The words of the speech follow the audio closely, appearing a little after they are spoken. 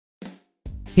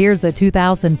Here's a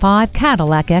 2005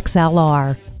 Cadillac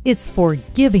XLR. Its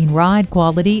forgiving ride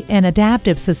quality and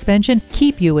adaptive suspension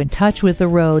keep you in touch with the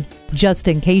road, just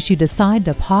in case you decide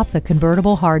to pop the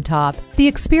convertible hardtop. The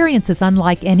experience is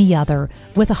unlike any other,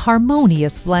 with a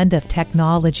harmonious blend of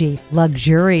technology,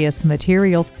 luxurious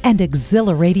materials, and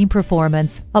exhilarating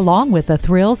performance. Along with the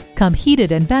thrills come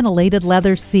heated and ventilated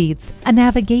leather seats, a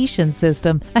navigation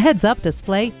system, a heads-up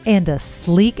display, and a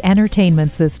sleek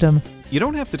entertainment system. You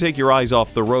don't have to take your eyes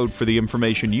off the road for the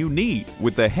information you need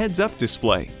with the heads-up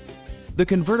display. The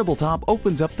convertible top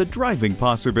opens up the driving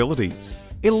possibilities.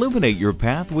 Illuminate your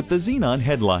path with the xenon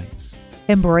headlights.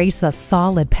 Embrace a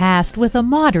solid past with a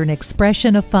modern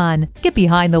expression of fun. Get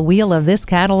behind the wheel of this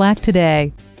Cadillac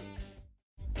today.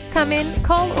 Come in,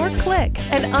 call, or click.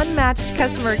 An unmatched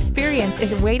customer experience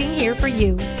is waiting here for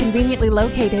you. Conveniently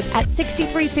located at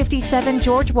 6357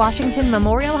 George Washington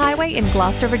Memorial Highway in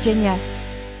Gloucester, Virginia.